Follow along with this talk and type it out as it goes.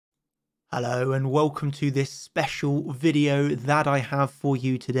Hello and welcome to this special video that I have for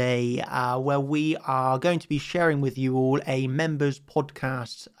you today, where we are going to be sharing with you all a members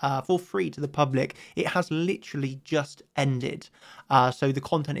podcast for free to the public. It has literally just ended, so the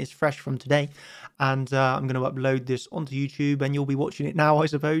content is fresh from today, and I'm going to upload this onto YouTube, and you'll be watching it now, I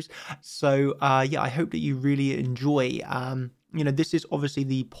suppose. So yeah, I hope that you really enjoy. This is obviously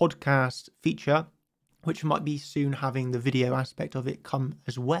the podcast feature, which might be soon having the video aspect of it come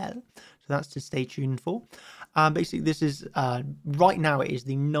as well. So that's to stay tuned for. Basically, this is, right now, it is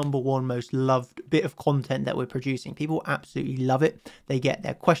the #1 most loved bit of content that we're producing. People absolutely love it. They get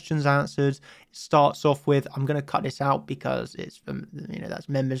their questions answered. It starts off with, I'm going to cut this out because it's from, that's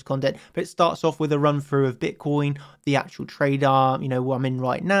members content, but it starts off with a run through of Bitcoin, the actual trader, where I'm in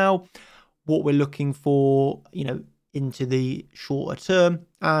right now, what we're looking for, into the shorter term,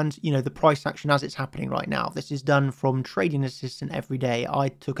 and the price action as it's happening right now. This is done from Trading Assistant every day. I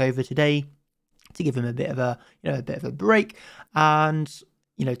took over today to give him a bit of a break, and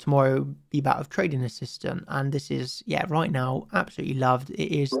tomorrow be back with Trading Assistant. And this is right now absolutely loved.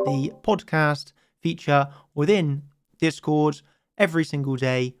 It is the podcast feature within Discord every single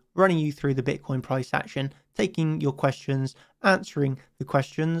day, running you through the Bitcoin price action, taking your questions, answering the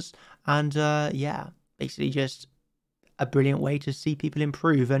questions, and basically just a brilliant way to see people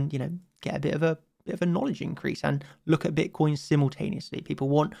improve and get a bit of a knowledge increase and look at Bitcoin simultaneously. People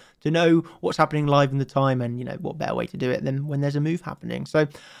want to know what's happening live in the time, and what better way to do it than when there's a move happening. So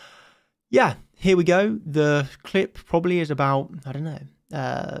yeah, here we go. The clip probably is about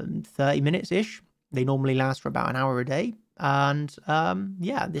 30 minutes ish. They normally last for about an hour a day, and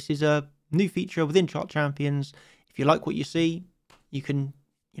this is a new feature within Chart Champions. If you like what you see, you can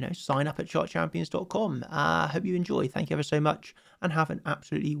sign up at chartchampions.com. Hope you enjoy. Thank you ever so much, and have an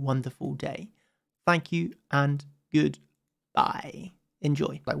absolutely wonderful day. Thank you and goodbye.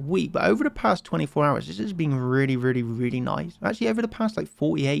 Enjoy. But over the past 24 hours, this has been really, really, really nice. Actually, over the past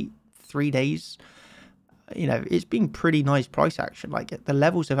 3 days, it's been pretty nice price action. The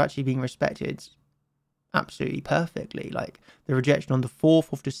levels have actually been respected absolutely perfectly. The rejection on the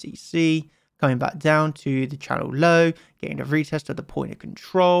 4th of the CC, coming back down to the channel low, getting a retest of the point of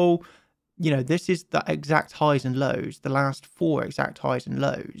control. This is the exact highs and lows, the last 4 exact highs and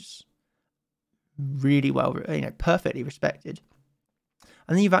lows. Really well, perfectly respected.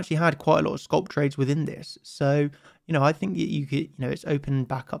 And then you've actually had quite a lot of scalp trades within this. So, I think that you could, it's open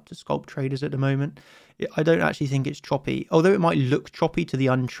back up to scalp traders at the moment. I don't actually think it's choppy, although it might look choppy to the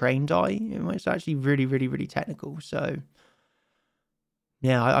untrained eye. It's actually really, really, really technical. So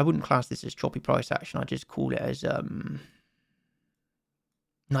yeah, I wouldn't class this as choppy price action. I just call it as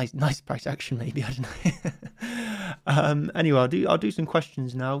nice price action, maybe. I don't know. Anyway, I'll do some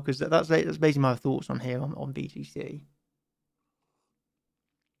questions now, because that's basically my thoughts on here on BTC.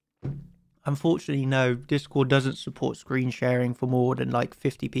 Unfortunately, no, Discord doesn't support screen sharing for more than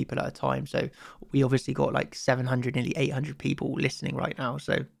 50 people at a time. So we obviously got 700, nearly 800 people listening right now.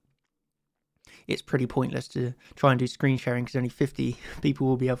 So it's pretty pointless to try and do screen sharing, because only 50 people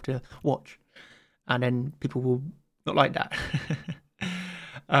will be able to watch, and then people will not like that.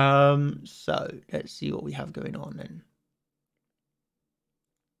 So let's see what we have going on then.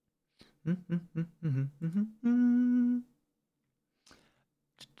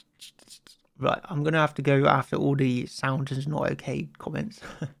 Right, I'm gonna have to go after all the sound is not okay comments.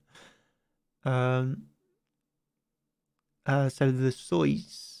 So the soy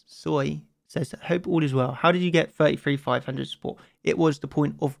says, hope all is well. How did you get 33,500 support? It was the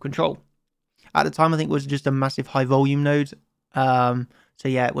point of control. At the time, I think it was just a massive high volume node. So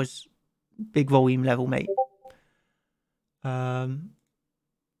yeah, it was big volume level, mate. I'm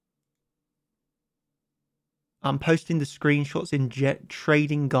posting the screenshots in Jet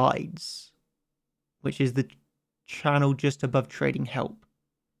Trading Guides, which is the channel just above Trading Help.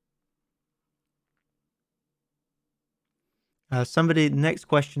 The next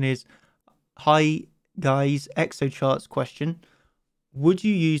question is, hi guys, ExoCharts question. Would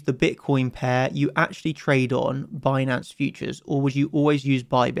you use the Bitcoin pair you actually trade on Binance futures, or would you always use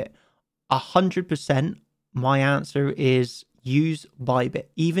Bybit? 100%. My answer is use Bybit,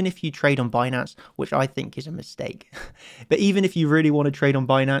 even if you trade on Binance, which I think is a mistake. But even if you really want to trade on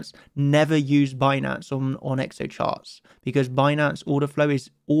Binance, never use Binance on ExoCharts, because Binance order flow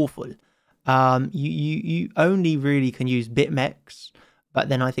is awful. You only really can use BitMEX, but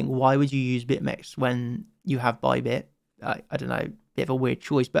then I think, why would you use BitMEX when you have Bybit? I don't know, bit of a weird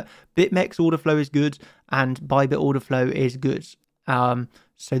choice, but BitMEX order flow is good and Bybit order flow is good.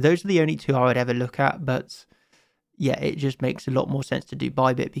 So those are the only two I would ever look at, but yeah, it just makes a lot more sense to do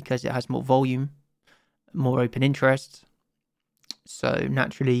Bybit because it has more volume, more open interest, So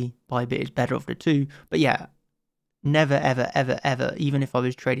naturally, Bybit is better of the two. But yeah, never, ever, ever, ever, even if I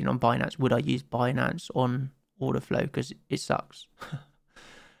was trading on Binance, would I use Binance on order flow, because it sucks.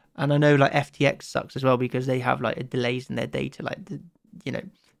 And I know like FTX sucks as well, because they have like delays in their data. Like, you know,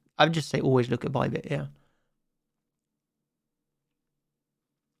 I would just say always look at Bybit. Yeah.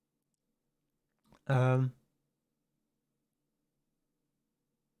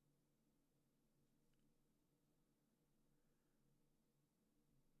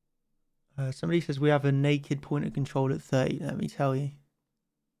 Somebody says we have a naked point of control at 30. Let me tell you.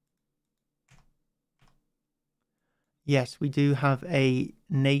 Yes, we do have a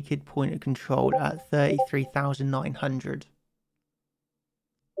naked point of control at 33,900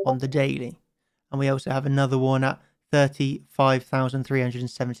 on the daily. And we also have another one at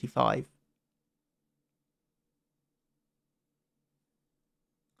 35,375.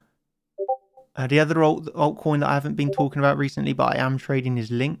 The other altcoin that I haven't been talking about recently, but I am trading, is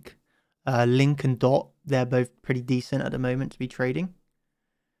Link. Link and Dot, they're both pretty decent at the moment to be trading.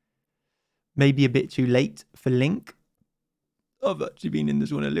 Maybe a bit too late for Link. I've actually been in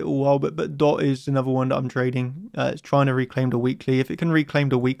this one a little while, but Dot is another one that I'm trading. It's trying to reclaim the weekly. If it can reclaim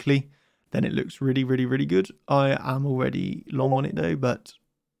the weekly, then it looks really, really, really good. I am already long on it though, but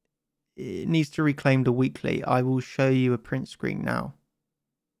it needs to reclaim the weekly. I will show you a print screen now.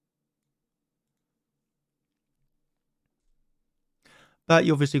 But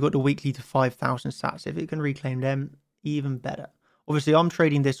you obviously got the weekly to 5,000 sats. If it can reclaim them, even better. Obviously, I'm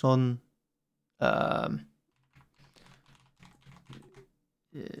trading this on dot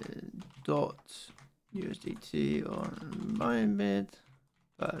USDT on Bybit,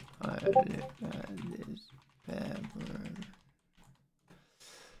 but I look at this paper.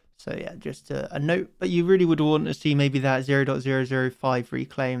 So yeah, just a note, but you really would want to see maybe that 0.005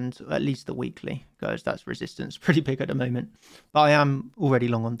 reclaimed, at least the weekly, guys. That's resistance pretty big at the moment, but I am already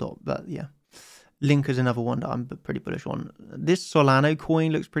long on Dot. But yeah, Link is another one that I'm pretty bullish on. This Solano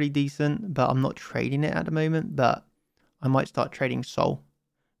coin looks pretty decent, but I'm not trading it at the moment, but I might start trading Sol,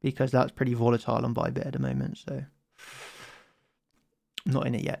 because that's pretty volatile on Bybit at the moment. So I'm not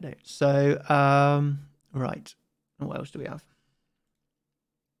in it yet though. So right, what else do we have?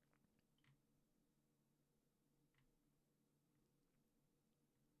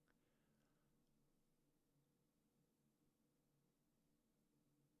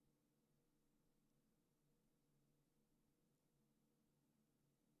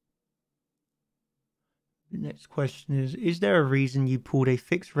 The next question is there a reason you pulled a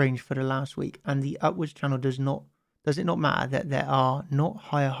fixed range for the last week and the upwards channel does it not matter that there are not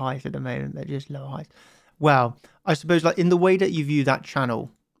higher highs at the moment, they're just lower highs? Well, I suppose like in the way that you view that channel,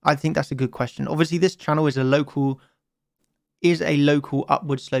 I think that's a good question. Obviously, this channel is a local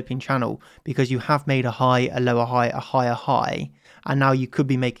upward sloping channel, because you have made a high, a lower high, a higher high, and now you could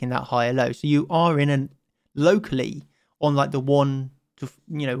be making that higher low. So you are in an locally on like the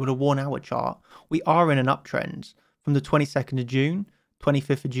with a 1 hour chart, we are in an uptrend from the 22nd of June,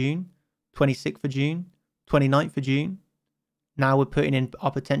 25th of June, 26th of June, 29th of June. Now we're putting in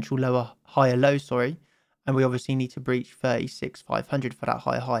our potential higher low, and we obviously need to breach 36,500 for that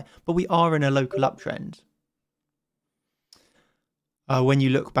higher high, but we are in a local uptrend. When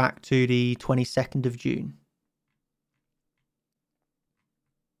you look back to the 22nd of June.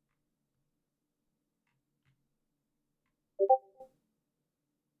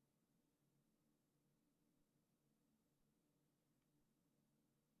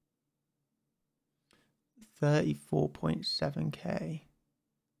 $34.7K.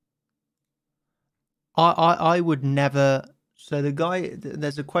 I would never. So the guy,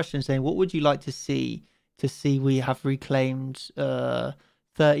 there's a question saying, what would you like to see we have reclaimed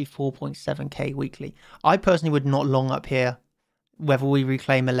 34.7K weekly? I personally would not long up here, whether we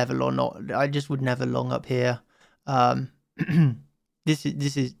reclaim a level or not. I just would never long up here. This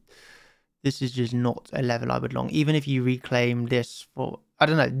is just not a level I would long. Even if you reclaim this for, I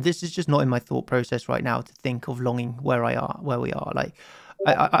don't know, this is just not in my thought process right now to think of longing where we are. Like,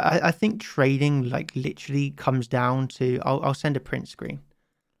 I think trading like literally comes down to, I'll send a print screen.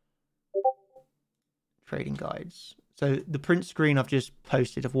 Trading guides. So the print screen I've just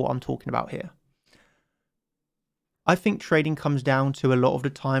posted of what I'm talking about here. I think trading comes down to a lot of the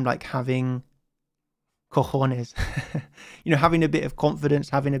time like having cojones, having a bit of confidence,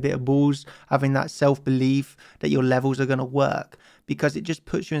 having a bit of balls, having that self-belief that your levels are going to work, because it just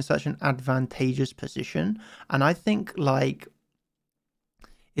puts you in such an advantageous position. And I think like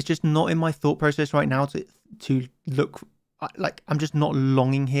it's just not in my thought process right now to look like I'm just not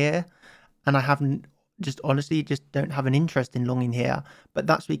longing here, and I haven't honestly don't have an interest in longing here. But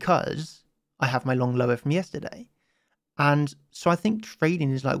that's because I have my long lower from yesterday. And so I think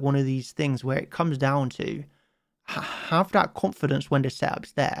trading is like one of these things where it comes down to have that confidence when the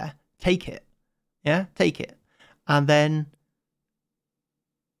setup's there, take it. Yeah, take it. And then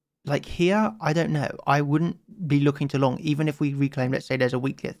like here, I don't know. I wouldn't be looking to long, even if we reclaim, let's say there's a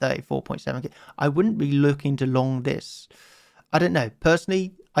weekly at 34.7. I wouldn't be looking to long this. I don't know.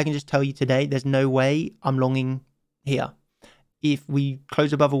 Personally, I can just tell you today, there's no way I'm longing here. If we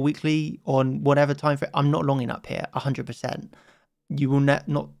close above a weekly on whatever time frame, I'm not longing up here 100%. You will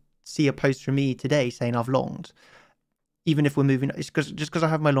not see a post from me today saying I've longed, even if we're moving. It's just because I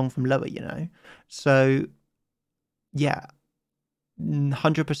have my long from lower, you know. So yeah,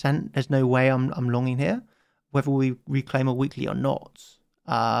 100%. There's no way I'm longing here, whether we reclaim a weekly or not.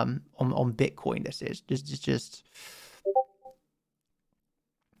 On Bitcoin, this is just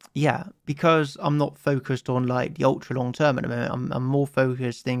yeah, because I'm not focused on like the ultra long term at the moment. I'm more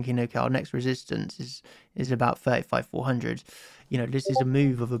focused thinking, okay, our next resistance is about 35,400. You know, this is a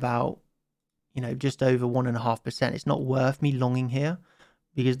move of about, you know, just over 1.5%. It's not worth me longing here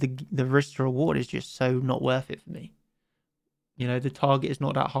because the risk to reward is just so not worth it for me. You know, the target is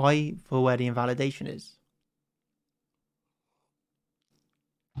not that high for where the invalidation is.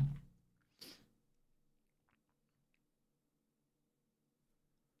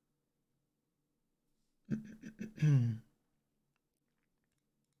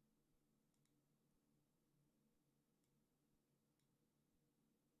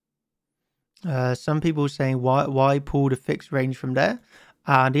 Some people saying why pull the fixed range from there?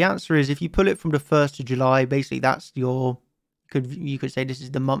 The answer is if you pull it from the 1st of July, basically that's your you could say this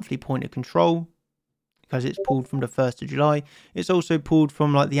is the monthly point of control because it's pulled from the 1st of July. It's also pulled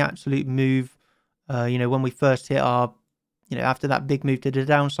from like the absolute move. You know, when we first hit our, you know, after that big move to the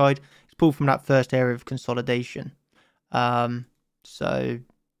downside, it's pulled from that first area of consolidation. So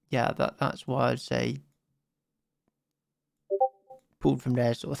yeah, that's why I'd say pulled from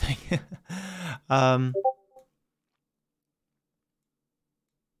there sort of thing.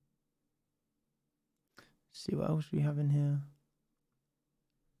 See what else we have in here.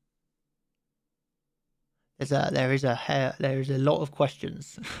 There is a lot of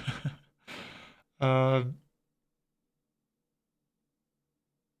questions.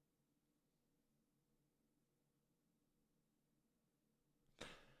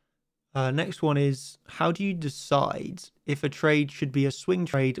 Next one is, how do you decide if a trade should be a swing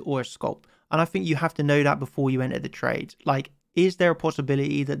trade or a scalp? And I think you have to know that before you enter the trade. Like, is there a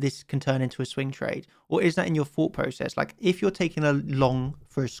possibility that this can turn into a swing trade? Or is that in your thought process? Like, if you're taking a long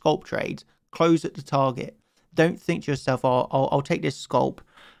for a scalp trade, close at the target. Don't think to yourself, oh, I'll take this scalp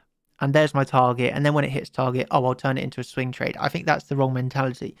and there's my target. And then when it hits target, oh, I'll turn it into a swing trade. I think that's the wrong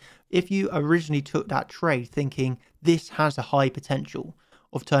mentality. If you originally took that trade thinking this has a high potential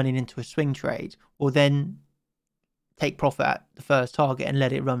of turning into a swing trade, or then take profit at the first target and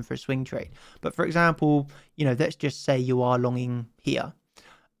let it run for a swing trade. But for example, you know, let's just say you are longing here.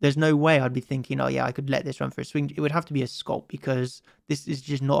 There's no way I'd be thinking, oh yeah, I could let this run for a swing. It would have to be a scalp because this is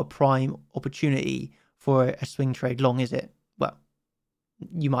just not a prime opportunity for a swing trade long, is it? Well,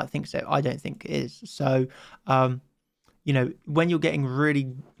 you might think so. I don't think it is. So, you know, when you're getting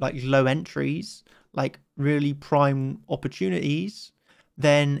really like low entries, like really prime opportunities,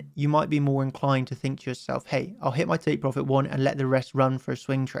 then you might be more inclined to think to yourself, hey, I'll hit my take profit one and let the rest run for a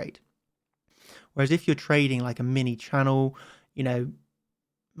swing trade. Whereas if you're trading like a mini channel, you know,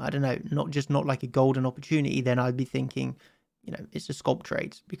 I don't know, not like a golden opportunity, then I'd be thinking, you know, it's a scalp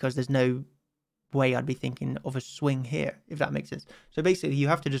trade because there's no way I'd be thinking of a swing here, if that makes sense. So basically you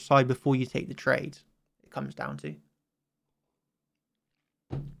have to decide before you take the trade. It comes down to.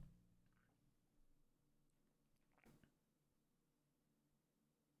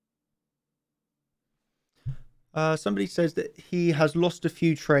 Somebody says that he has lost a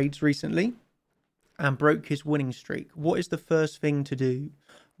few trades recently and broke his winning streak. What is the first thing to do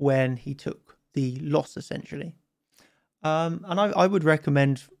when he took the loss, essentially? And I would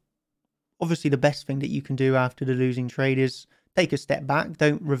recommend, obviously, the best thing that you can do after the losing trade is take a step back.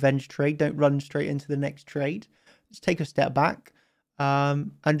 Don't revenge trade. Don't run straight into the next trade. Just take a step back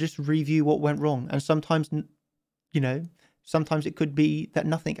and just review what went wrong. And sometimes, you know, sometimes it could be that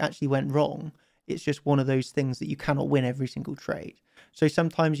nothing actually went wrong. It's just one of those things that you cannot win every single trade. So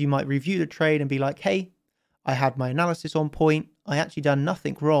sometimes you might review the trade and be like, hey, I had my analysis on point. I actually done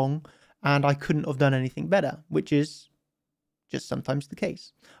nothing wrong and I couldn't have done anything better, which is just sometimes the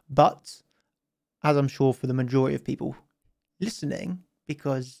case. But as I'm sure for the majority of people listening,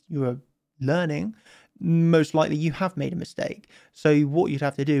 because you're learning, most likely you have made a mistake. So what you'd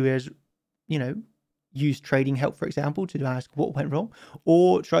have to do is, you know, use trading help, for example, to ask what went wrong,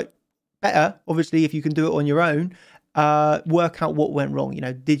 or try better, obviously, if you can do it on your own, work out what went wrong. You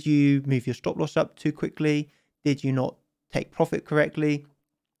know, did you move your stop loss up too quickly? Did you not take profit correctly?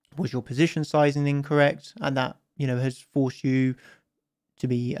 Was your position sizing incorrect? And that, you know, has forced you to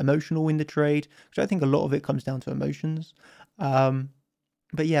be emotional in the trade. So I think a lot of it comes down to emotions.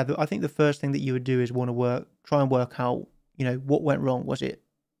 But yeah, I think the first thing that you would do is want to try and work out, you know, what went wrong. Was it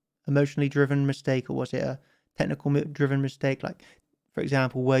emotionally driven mistake, or was it a technical driven mistake? Like, for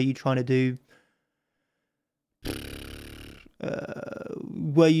example, were you trying to do,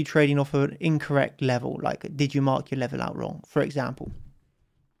 were you trading off an incorrect level? Like, did you mark your level out wrong, for example?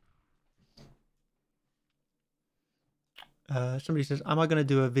 Somebody says, am I going to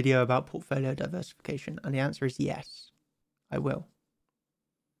do a video about portfolio diversification? And the answer is yes, I will.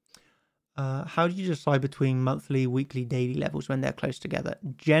 How do you decide between monthly, weekly, daily levels when they're close together?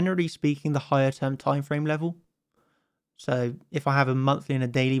 Generally speaking, the higher term time frame level. So if I have a monthly and a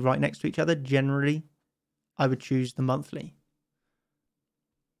daily right next to each other, generally I would choose the monthly.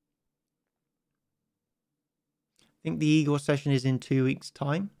 I think the Eagle session is in 2 weeks'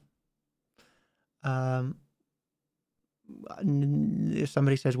 time. If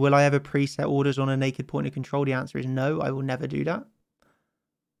somebody says, will I ever preset orders on a naked point of control? The answer is no, I will never do that.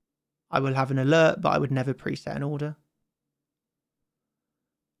 I will have an alert, but I would never preset an order.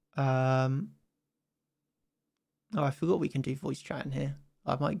 Oh, I forgot we can do voice chat in here.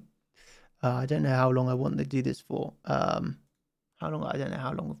 I might. I don't know how long I want to do this for. How long? I don't know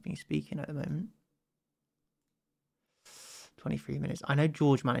how long I've been speaking at the moment. 23 minutes. I know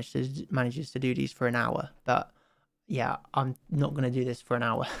George manages to do these for an hour, but yeah, I'm not going to do this for an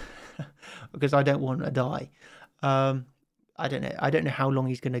hour because I don't want to die. I don't know. I don't know how long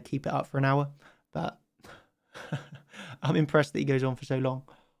he's going to keep it up for an hour, but I'm impressed that he goes on for so long.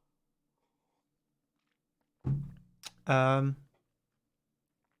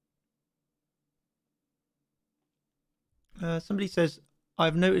 Somebody says,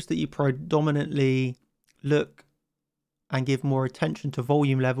 I've noticed that you predominantly look and give more attention to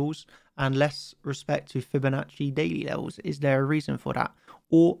volume levels and less respect to Fibonacci daily levels. Is there a reason for that?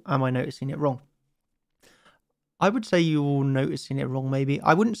 Or am I noticing it wrong? I would say you're all noticing it wrong, maybe.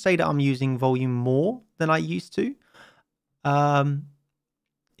 I wouldn't say that I'm using volume more than I used to.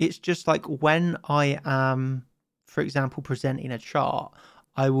 It's just like when I am, for example, presenting a chart,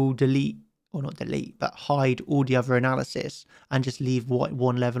 I will delete, or not delete, but hide all the other analysis and just leave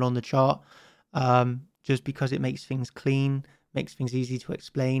one level on the chart, just because it makes things clean, makes things easy to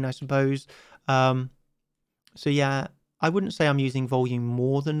explain, I suppose. So yeah, I wouldn't say I'm using volume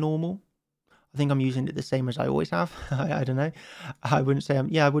more than normal. I think I'm using it the same as I always have. I don't know. I wouldn't say I'm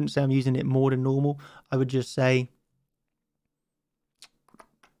using it more than normal. I would just say,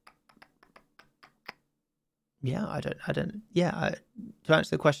 yeah, to answer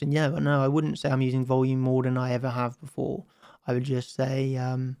the question, yeah, but no, I wouldn't say I'm using volume more than I ever have before. I would just say,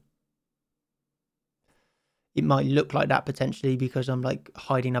 it might look like that potentially because I'm like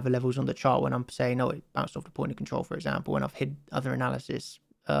hiding other levels on the chart when I'm saying, oh, it bounced off the point of control, for example, and I've hid other analysis.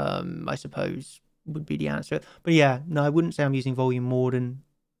 I suppose would be the answer. But yeah, no, I wouldn't say I'm using volume more than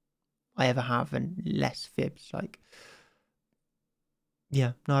I ever have and less fibs. Like,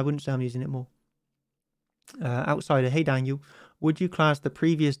 yeah, no, I wouldn't say I'm using it more. Outsider, hey Daniel, would you class the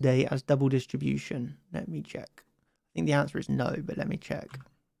previous day as double distribution? Let me check. I think the answer is no, but let me check.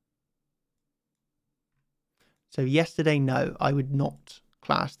 So yesterday, no, I would not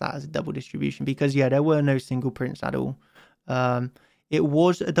class that as a double distribution because, yeah, there were no single prints at all. It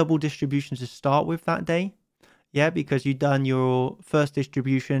was a double distribution to start with that day. Yeah, because you'd done your first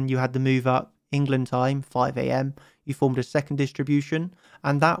distribution, you had the move up England time, 5 a.m. You formed a second distribution,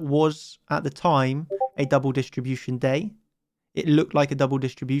 and that was, at the time, a double distribution day. It looked like a double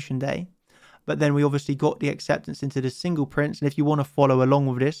distribution day. But then we obviously got the acceptance into the single prints. And if you want to follow along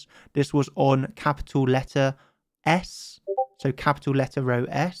with this was on capital letter S. So capital letter row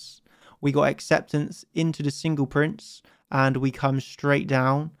S. We got acceptance into the single prints and we come straight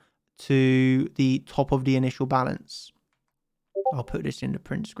down to the top of the initial balance. I'll put this in the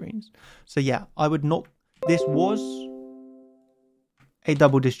print screens. So yeah, I would not, this was a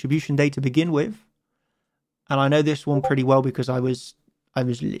double distribution day to begin with. And I know this one pretty well because I was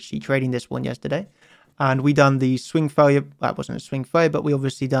literally trading this one yesterday. And we done the swing failure. That wasn't a swing failure, but we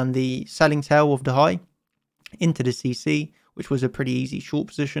obviously done the selling tail of the high into the CC, which was a pretty easy short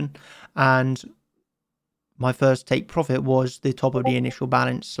position. And my first take profit was the top of the initial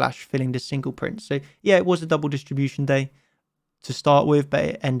balance / filling the single print. So yeah, it was a double distribution day to start with, but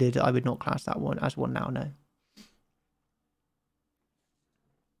it ended. I would not class that one as one now, no.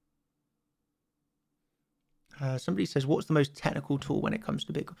 Somebody says, what's the most technical tool when it comes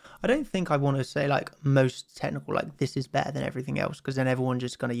to Bitcoin? I don't think I want to say like most technical, like this is better than everything else, because then everyone's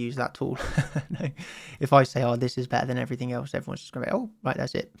just going to use that tool. No. If I say, oh, this is better than everything else, everyone's just going to be, oh, right,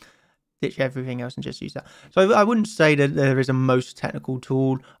 that's it. Ditch everything else and just use that. So I wouldn't say that there is a most technical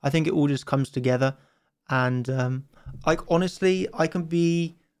tool. I think it all just comes together. And like, honestly, I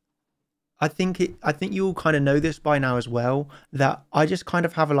think you all kind of know this by now as well, that I just kind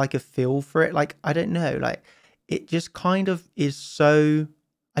of have like a feel for it. Like, I don't know, like it just kind of is so,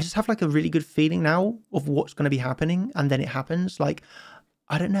 I just have like a really good feeling now of what's going to be happening. And then it happens. Like,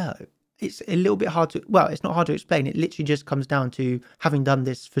 I don't know. It's a little bit hard to, well, it's not hard to explain. It literally just comes down to having done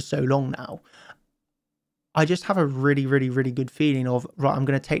this for so long now. I just have a really, really, really good feeling of, right, I'm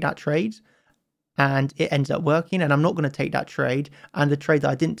going to take that trade and it ends up working, and I'm not going to take that trade, and the trade that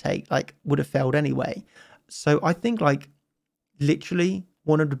I didn't take like would have failed anyway. So I think like literally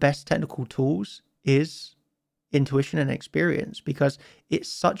one of the best technical tools is intuition and experience, because it's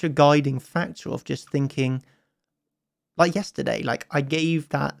such a guiding factor of just thinking. Like yesterday, like I gave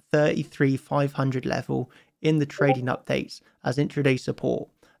that 33,500 level in the trading updates as intraday support,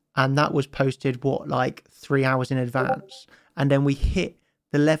 and that was posted like 3 hours in advance, and then we hit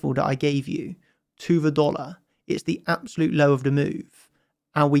the level that I gave you to the dollar. It's the absolute low of the move,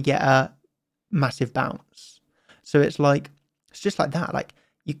 and we get a massive bounce. So it's just like that. Like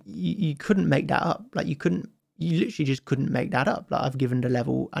you couldn't make that up. Like you literally just couldn't make that up. Like I've given the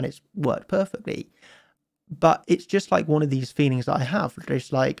level and it's worked perfectly. But it's just like one of these feelings that I have.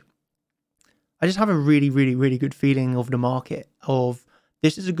 Just like, I just have a really, really, really good feeling of the market, of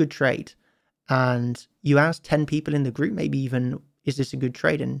this is a good trade. And you ask 10 people in the group, maybe even, is this a good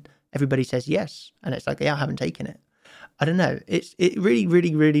trade? And everybody says yes. And it's like, yeah, I haven't taken it. I don't know. It really,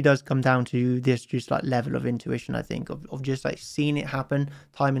 really, really does come down to this just like level of intuition, I think, of just like seeing it happen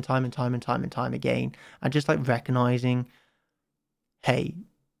time and time and time and time and time again. And just like recognizing, hey,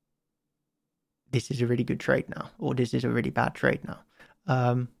 this is a really good trade now, or this is a really bad trade now.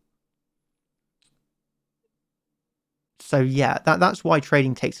 So yeah, that's why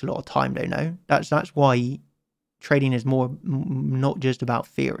trading takes a lot of time, though. No, that's why trading is more not just about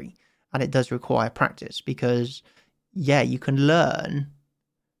theory, and it does require practice, because yeah, you can learn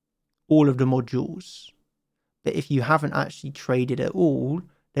all of the modules, but if you haven't actually traded at all,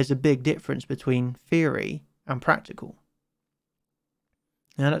 there's a big difference between theory and practical.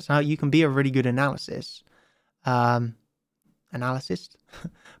 And that's how you can be a really good analyst, but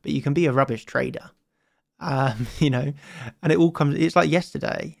you can be a rubbish trader, you know, and it all comes, it's like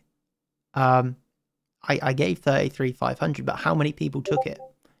yesterday, I gave 33,500, but how many people took it?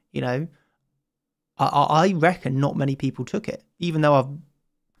 You know, I reckon not many people took it, even though I've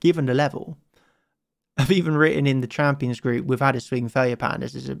given the level. I've even written in the champions group, we've had a swing failure pattern.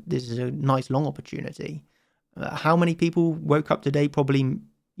 This is a nice long opportunity. How many people woke up today probably,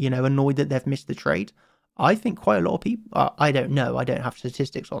 you know, annoyed that they've missed the trade? I think quite a lot of people, I don't know, I don't have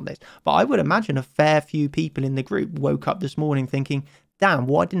statistics on this, but I would imagine a fair few people in the group woke up this morning thinking, damn,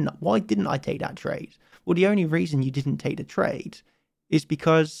 why didn't I take that trade? Well, the only reason you didn't take the trade is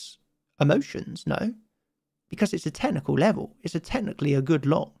because emotions, no? Because it's a technical level. It's technically a good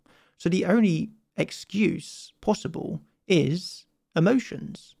long. So the only excuse possible is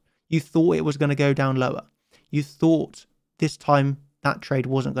emotions. You thought it was going to go down lower. You thought this time that trade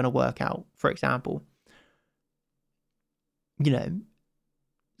wasn't going to work out, for example. You know,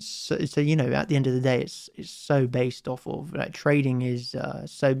 so you know, at the end of the day, it's so based off of like trading is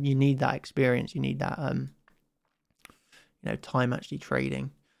so you need that experience, you need that you know, time actually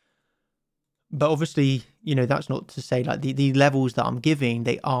trading. But obviously, you know, that's not to say like the levels that I'm giving,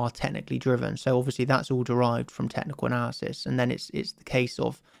 they are technically driven. So obviously that's all derived from technical analysis. And then it's the case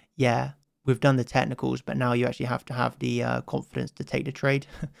of, yeah, we've done the technicals, but now you actually have to have the confidence to take the trade,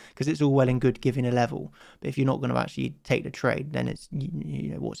 because it's all well and good giving a level. But if you're not going to actually take the trade, then it's,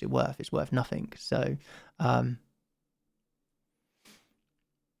 you know, what's it worth? It's worth nothing. So,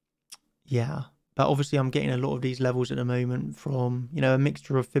 yeah. But obviously I'm getting a lot of these levels at the moment from, you know, a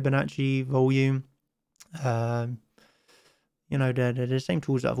mixture of Fibonacci, volume, you know, they're the same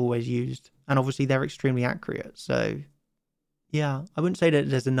tools that I've always used. And obviously they're extremely accurate. So yeah, I wouldn't say that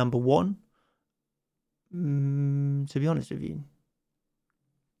there's a number one, to be honest with you.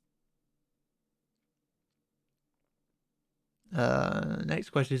 Next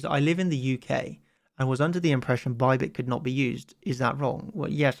question is, I live in the UK and was under the impression Bybit could not be used. Is that wrong?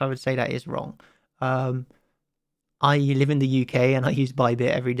 Well, yes, I would say that is wrong. I live in the UK and I use Bybit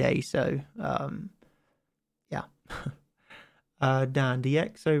every day, so yeah. Dan, the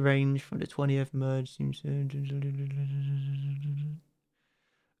EXO range from the 20th merge seems to...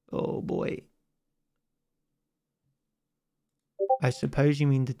 Oh boy. I suppose you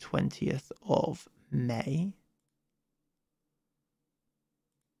mean the 20th of May.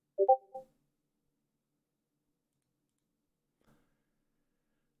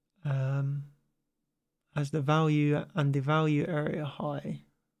 As the value and the value area high.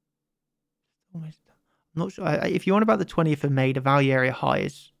 Almost. I'm not sure. If you're on about the 20th of May, the value area high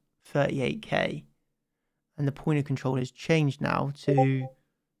is 38k. And the point of control has changed now to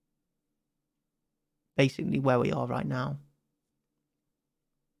basically where we are right now.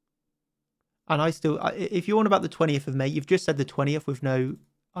 And if you're on about the 20th of May, you've just said the 20th with no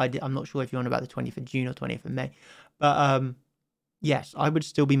idea. I'm not sure if you're on about the 20th of June or 20th of May. But yes, I would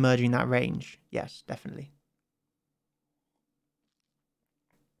still be merging that range. Yes, definitely.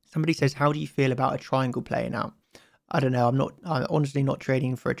 Somebody says, how do you feel about a triangle playing out? I don't know. I'm honestly not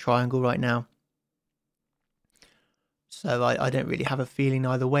trading for a triangle right now. So I don't really have a feeling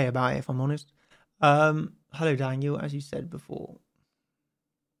either way about it, if I'm honest. Hello, Daniel. As you said before,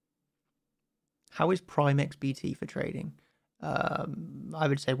 how is Prime XBT for trading? I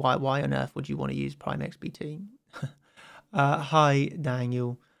would say, why on earth would you want to use Prime XBT? Hi,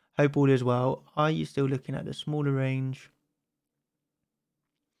 Daniel. Hope all is well. Are you still looking at the smaller range?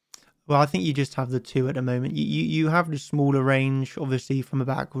 Well, I think you just have the two at the moment. You have the smaller range, obviously, from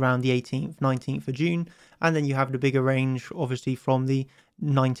about around the 18th, 19th of June. And then you have the bigger range, obviously, from the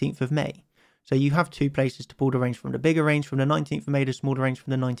 19th of May. So you have two places to pull the range from: the bigger range from the 19th of May, the smaller range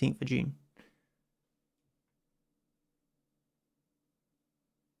from the 19th of June.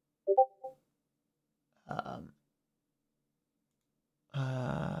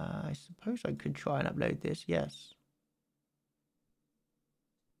 I suppose I could try and upload this, yes.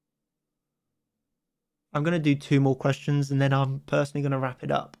 I'm going to do two more questions and then I'm personally going to wrap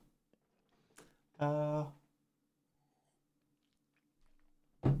it up. I'll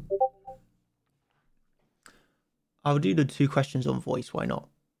do the two questions on voice, why not?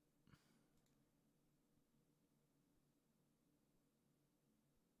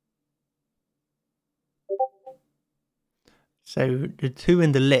 So the two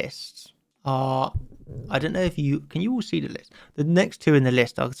in the list are, I don't know if can you all see the list? The next two in the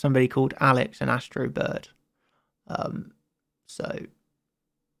list are somebody called Alex and Astro Bird. So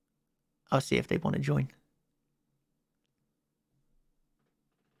I'll see if they want to join.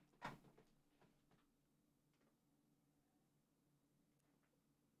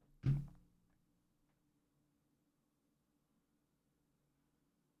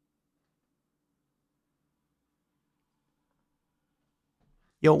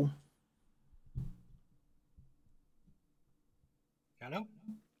 Yo. Hello.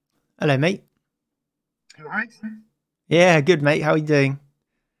 Hello, mate. All right. Yeah, good, mate. How are you doing?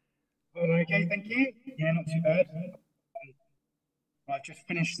 Okay, thank you. Yeah, not too bad. I've just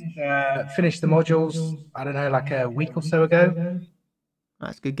finished the modules. I don't know, like a week or so ago.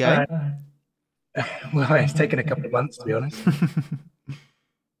 That's good going. Well, it's taken a couple of months, to be honest.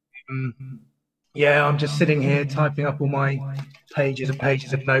 Yeah, I'm just sitting here typing up all my pages and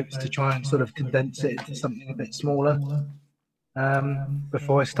pages of notes to try and sort of condense it into something a bit smaller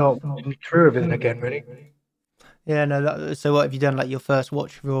before I start going through everything again, really. Yeah, no. So what have you done? Like your first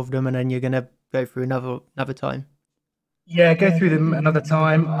watch through of them, and then you're gonna go through another time. Yeah, go through them another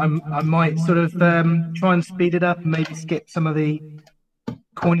time. I might sort of try and speed it up and maybe skip some of the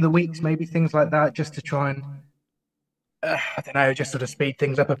coin of the weeks, maybe things like that, just to try and I don't know, just sort of speed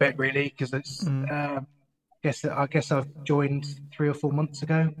things up a bit, really, because it's. I guess I've joined 3 or 4 months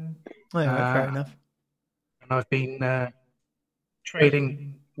ago. All right, fair enough. And I've been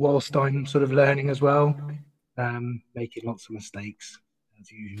trading whilst I'm sort of learning as well, making lots of mistakes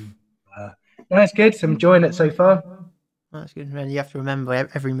as usual. That's good. So I'm enjoying it so far. That's good. And you have to remember,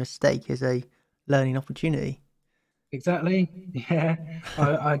 every mistake is a learning opportunity. Exactly. Yeah.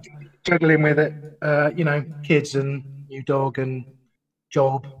 I'm juggling with it, kids and new dog and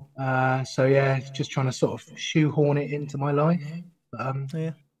job. So yeah, just trying to sort of shoehorn it into my life.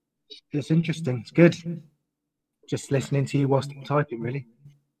 Yeah. It's interesting. It's good. Just listening to you whilst I'm typing, really.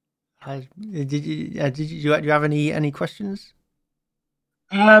 Did you have any questions?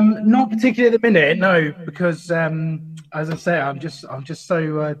 Not particularly at the minute, no, because as I say, I'm just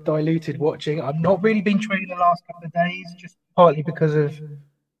so diluted watching. I've not really been trading the last couple of days, just partly because of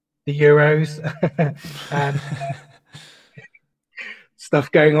the Euros and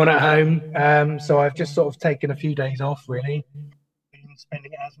stuff going on at home. So I've just sort of taken a few days off, really. Been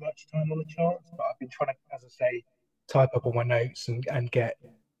spending as much time on the charts, but I've been trying to, as I say, type up all my notes and get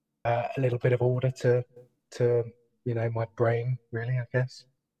a little bit of order to my brain, really, I guess.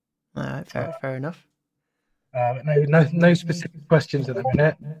 All right, fair enough. No specific questions at the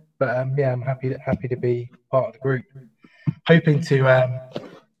minute, but yeah, I'm happy to be part of the group. hoping to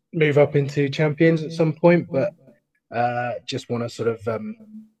move up into champions at some point, but just want to sort of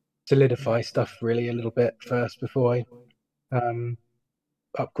solidify stuff really a little bit first before I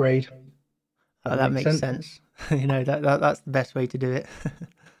upgrade. That makes sense. You know, that's the best way to do it.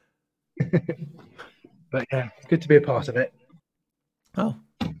 But yeah, it's good to be a part of it. Oh,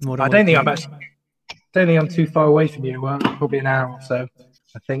 more I don't think I'm too far away from you. Well, probably an hour or so,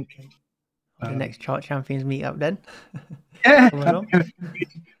 I think. The next chart champions meet up then. Yeah.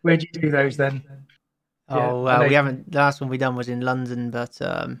 Where do you do those then? Oh, we haven't. The last one we done was in London, but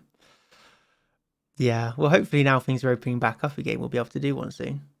yeah. Well, hopefully now things are opening back up again, we'll be able to do one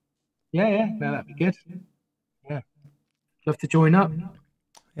soon. Yeah. No, that'd be good. Yeah. Love to join up.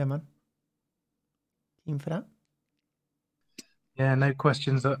 Yeah, man. Keen for that. Yeah, no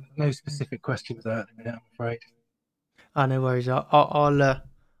questions. No specific questions there, I'm afraid. Oh, no worries.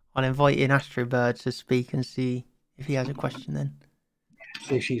 I'll invite in Astrobird to speak and see if he has a question then.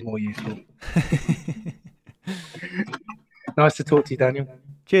 See if she's more useful. Nice to talk to you, Daniel.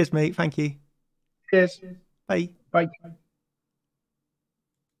 Cheers, mate. Thank you. Cheers. Bye. Bye.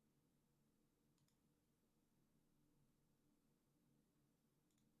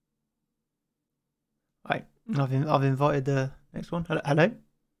 Right. I've invited the next one. Hello.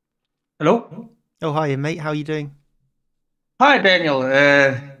 Hello. Oh, hi, mate. How are you doing? Hi, Daniel.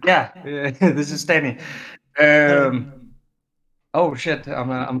 This is Danny. Oh shit,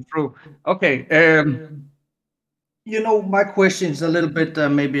 I'm through. Okay. My question is a little bit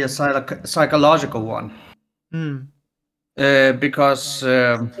maybe a psychological one. Because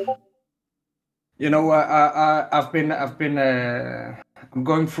I'm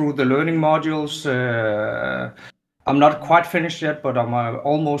going through the learning modules. I'm not quite finished yet, but I'm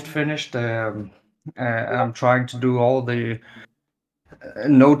almost finished. I'm trying to do all the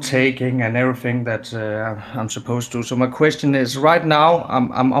note taking and everything that I'm supposed to. So my question is, right now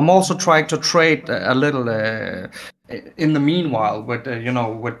I'm also trying to trade a little in the meanwhile with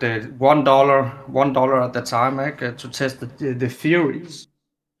with the $1 at the time to test the theories.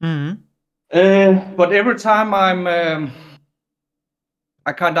 But every time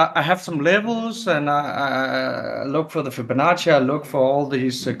I have some levels, and I look for the Fibonacci, I look for all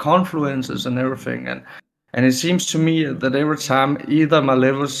these confluences and everything, and it seems to me that every time either my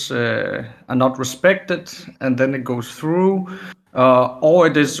levels are not respected and then it goes through, or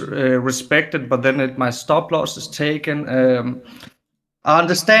it is respected but then my stop loss is taken. I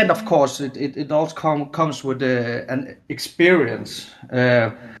understand, of course, it also comes with an experience.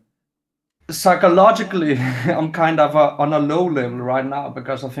 Psychologically, I'm kind of on a low level right now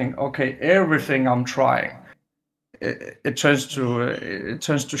because I think, okay, everything I'm trying, it turns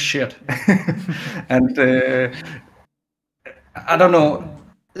to shit, and I don't know.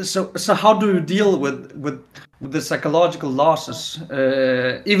 So how do you deal with the psychological losses?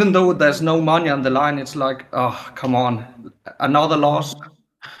 Even though there's no money on the line, it's like, oh, come on, another loss.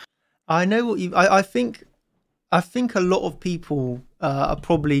 I know what you. I think a lot of people are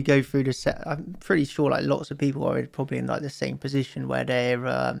probably go through the set. I'm pretty sure like lots of people are probably in like the same position where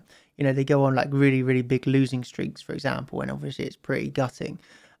they're they go on like really, really big losing streaks, for example, and obviously it's pretty gutting.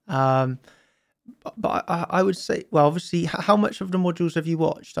 But I would say, well, obviously, how much of the modules have you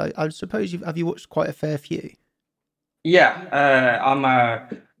watched? I suppose have you watched quite a fair few? Yeah, I'm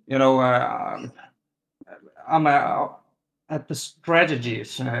at the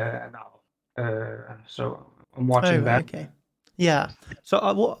strategies now, so I'm watching that. Okay. Yeah. So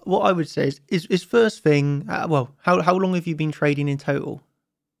what I would say is first thing. Well, how long have you been trading in total?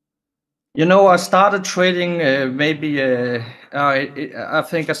 I started trading maybe. I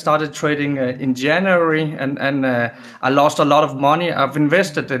think I started trading in January, and I lost a lot of money. I've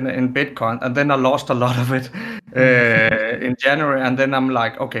invested in Bitcoin, and then I lost a lot of it in January. And then I'm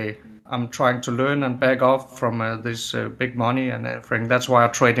like, okay, I'm trying to learn and back off from this big money and everything. That's why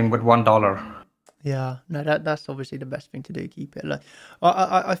I'm trading with $1. Yeah, no, that's obviously the best thing to do. Keep it like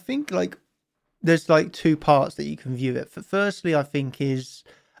I think like there's like two parts that you can view it. Firstly, I think is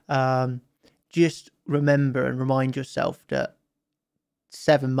just remember and remind yourself that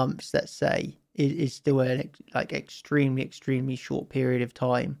 7 months, let's say, is still an like extremely short period of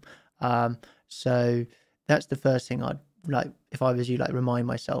time. So that's the first thing I'd like, if I was you, like remind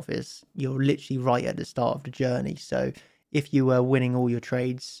myself is you're literally right at the start of the journey. So if you were winning all your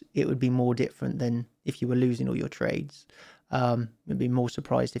trades, it would be more different than if you were losing all your trades. I'd be more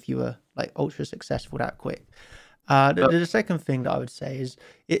surprised if you were like ultra successful that quick. The second thing that I would say is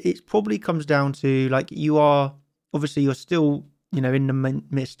it probably comes down to like you're still in the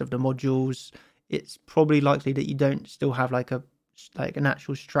midst of the modules. It's probably likely that you don't still have like an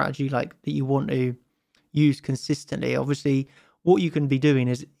actual strategy like that you want to used consistently. Obviously, what you can be doing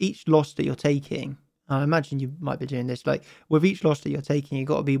is each loss that you're taking, I imagine you might be doing this, like with each loss that you're taking, you've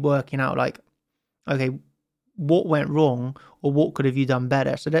got to be working out like, okay, what went wrong or what could have you done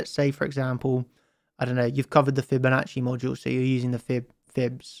better? So let's say, for example, I don't know, you've covered the Fibonacci module, so you're using the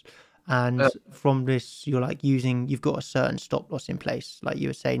fibs, and from this you're like you've got a certain stop loss in place, like you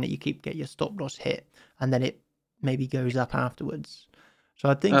were saying, that you get your stop loss hit and then it maybe goes up afterwards. So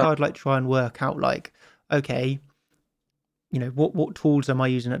I think I'd like try and work out like, okay, you know, what tools am I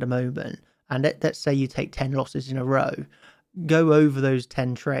using at the moment? And let's say you take 10 losses in a row, go over those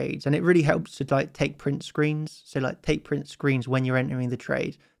 10 trades, and it really helps to like take print screens. So like take print screens when you're entering the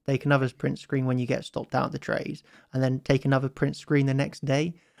trade, take another print screen when you get stopped out of the trade, and then take another print screen the next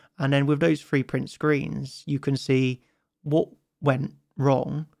day. And then with those 3 print screens, you can see what went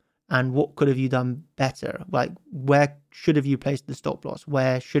wrong and what could have you done better. Like where should have you placed the stop loss?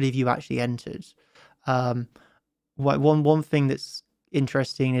 Where should have you actually entered? One thing that's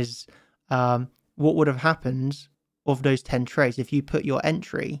interesting is what would have happened of those 10 trades if you put your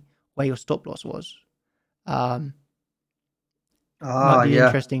entry where your stop loss was. Might be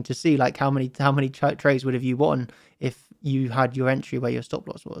interesting to see like how many trades would have you won if you had your entry where your stop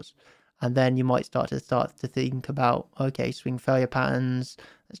loss was. And then you might start to think about, okay, swing failure patterns.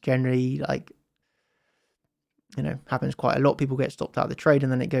 That's generally like, you know, happens quite a lot. People get stopped out of the trade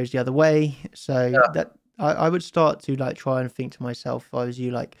and then it goes the other way. So that I would start to like try and think to myself, if I was you,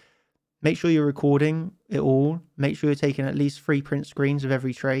 like make sure you're recording it all, make sure you're taking at least 3 print screens of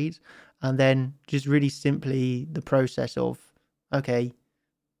every trade, and then just really simply the process of, okay,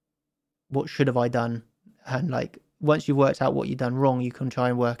 what should have I done? And like once you've worked out what you've done wrong, you can try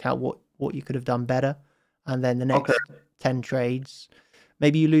and work out what you could have done better. And then the next 10 trades,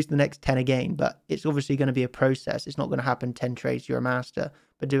 maybe you lose the next 10 again, but it's obviously going to be a process. It's not going to happen 10 trades, you're a master,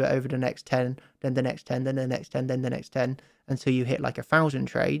 but do it over the next 10, then the next 10, then the next 10, then the next 10, until you hit like 1,000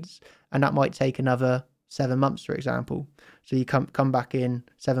 trades. And that might take another 7 months, for example. So you come back in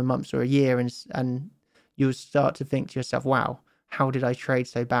 7 months or a year, and you'll start to think to yourself, wow, how did I trade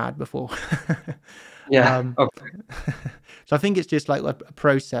so bad before? So I think it's just like a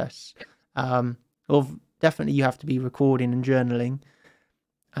process of definitely you have to be recording and journaling.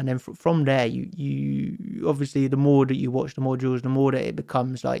 And then from there, you obviously, the more that you watch the modules, the more that it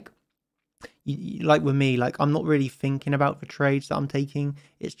becomes like, like with me, like I'm not really thinking about the trades that I'm taking.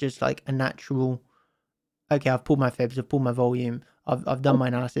 It's just like a natural, okay, I've pulled my fibs, I've pulled my volume, I've done my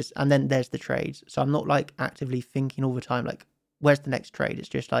analysis, and then there's the trades. So I'm not like actively thinking all the time, like, where's the next trade? It's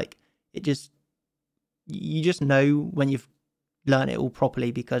just like, you just know when you've learned it all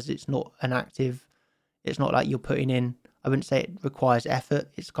properly, because it's not it's not like you're putting in, I wouldn't say it requires effort.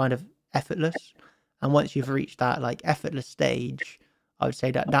 It's kind of effortless. And once you've reached that like effortless stage, I would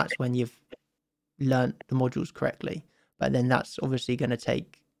say that that's when you've learned the modules correctly. But then that's obviously going to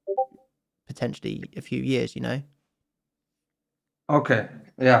take potentially a few years, you know? Okay.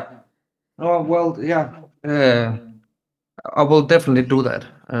 Yeah. Oh, well, yeah. I will definitely do that,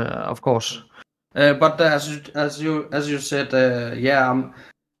 of course. But as you said, yeah,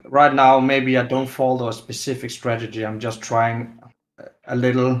 right now maybe I don't follow a specific strategy. I'm just trying a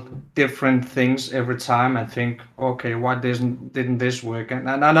little different things every time and think, okay, why didn't this work? And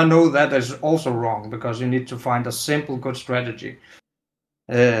I know that is also wrong, because you need to find a simple, good strategy.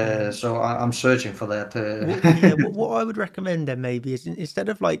 So I'm searching for that. What I would recommend then maybe is, instead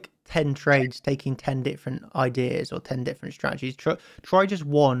of like 10 trades taking 10 different ideas or 10 different strategies, try just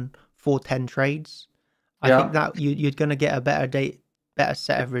one for 10 trades. I think that you're going to get a better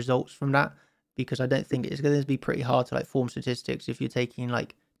set of results from that, because I don't think it's going to be pretty hard to like form statistics if you're taking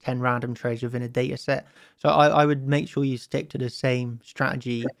like 10 random trades within a data set. So I would make sure you stick to the same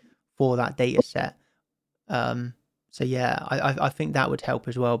strategy for that data set. So yeah, I think that would help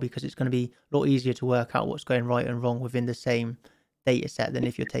as well, because it's going to be a lot easier to work out what's going right and wrong within the same data set than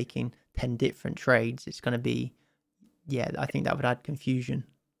if you're taking 10 different trades. It's going to be, yeah, I think that would add confusion.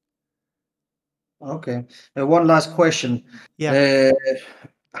 Okay. One last question. Yeah.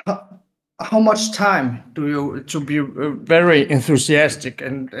 How much time do you to be very enthusiastic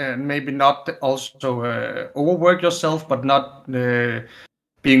and maybe not also overwork yourself, but not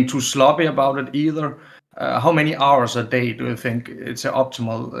being too sloppy about it either? How many hours a day do you think it's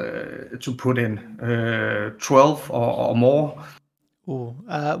optimal to put in? 12 or more? Oh,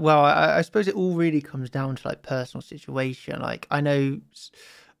 well, I suppose it all really comes down to like personal situation. Like I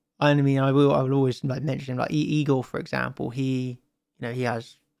mean, I will always like mention him, like Eagle, for example. He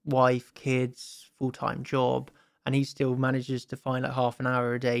has wife, kids, full-time job, and he still manages to find like half an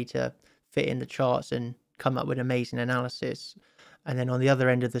hour a day to fit in the charts and come up with amazing analysis. And then on the other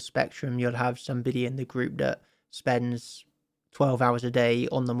end of the spectrum, you'll have somebody in the group that spends 12 hours a day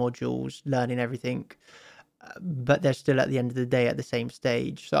on the modules, learning everything, but they're still at the end of the day at the same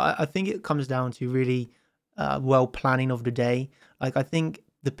stage. So I think it comes down to really well planning of the day. Like, I think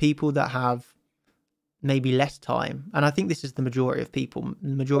the people that have maybe less time, and I think this is the majority of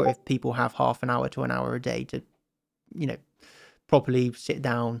people have half an hour to an hour a day to, you know, properly sit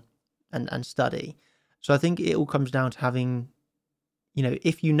down and study. So I think it all comes down to having, you know,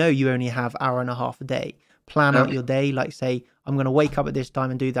 if you know you only have hour and a half a day, plan out your day. Like, say, I'm going to wake up at this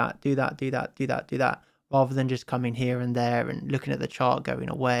time and do that, rather than just coming here and there and looking at the chart going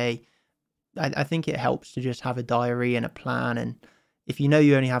away. I think it helps to just have a diary and a plan. And if you know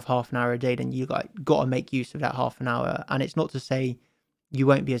you only have half an hour a day, then you got to make use of that half an hour. And it's not to say you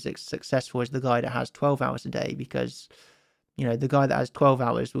won't be as successful as the guy that has 12 hours a day, because, you know, the guy that has 12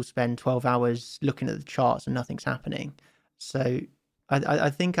 hours will spend 12 hours looking at the charts and nothing's happening. So I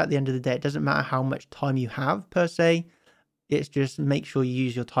think at the end of the day, it doesn't matter how much time you have per se. It's just make sure you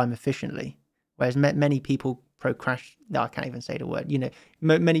use your time efficiently. Whereas many people procrastinate. No, I can't even say the word. You know,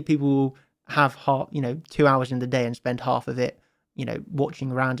 many people have 2 hours in the day and spend half of it, you know,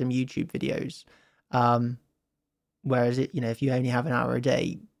 watching random YouTube videos. Whereas if you only have an hour a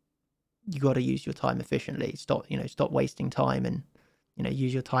day, you got to use your time efficiently. Stop wasting time, and, you know,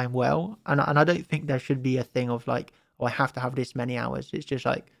 use your time well. And I don't think there should be a thing of like, oh, I have to have this many hours. It's just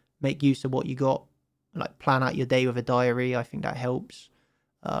like, make use of what you got. Like, plan out your day with a diary. I think that helps.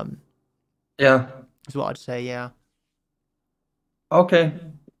 Yeah. Is what I'd say. Yeah. Okay.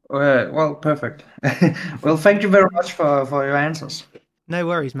 Well, perfect. Well, thank you very much for your answers. No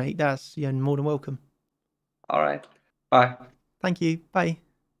worries, mate. You're more than welcome. All right. Bye. Thank you. Bye.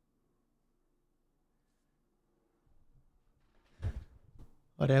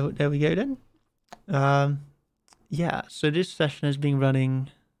 Well, there we go then. Yeah, so this session has been running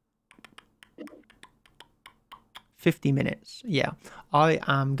 50 minutes. Yeah, I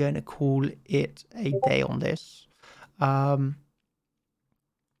am going to call it a day on this. I'm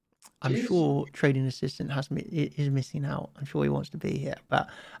sure Trading Assistant is missing out. I'm sure he wants to be here, but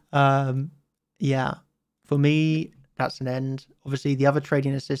yeah, for me, that's an end. Obviously, the other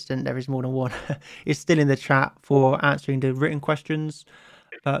Trading Assistant, there is more than one, is still in the chat for answering the written questions.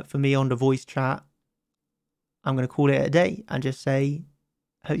 But for me, on the voice chat, I'm going to call it a day and just say,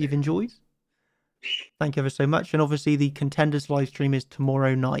 hope you've enjoyed. Thank you ever so much. And obviously, the Contenders live stream is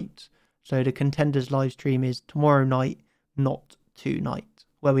tomorrow night. So the Contenders live stream is tomorrow night, not tonight,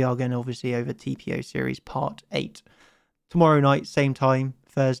 where we are going obviously over TPO series part 8. Tomorrow night, same time,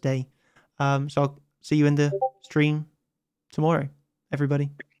 Thursday. So I'll see you in the stream tomorrow,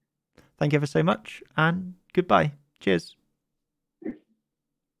 everybody. Thank you ever so much, and goodbye. Cheers.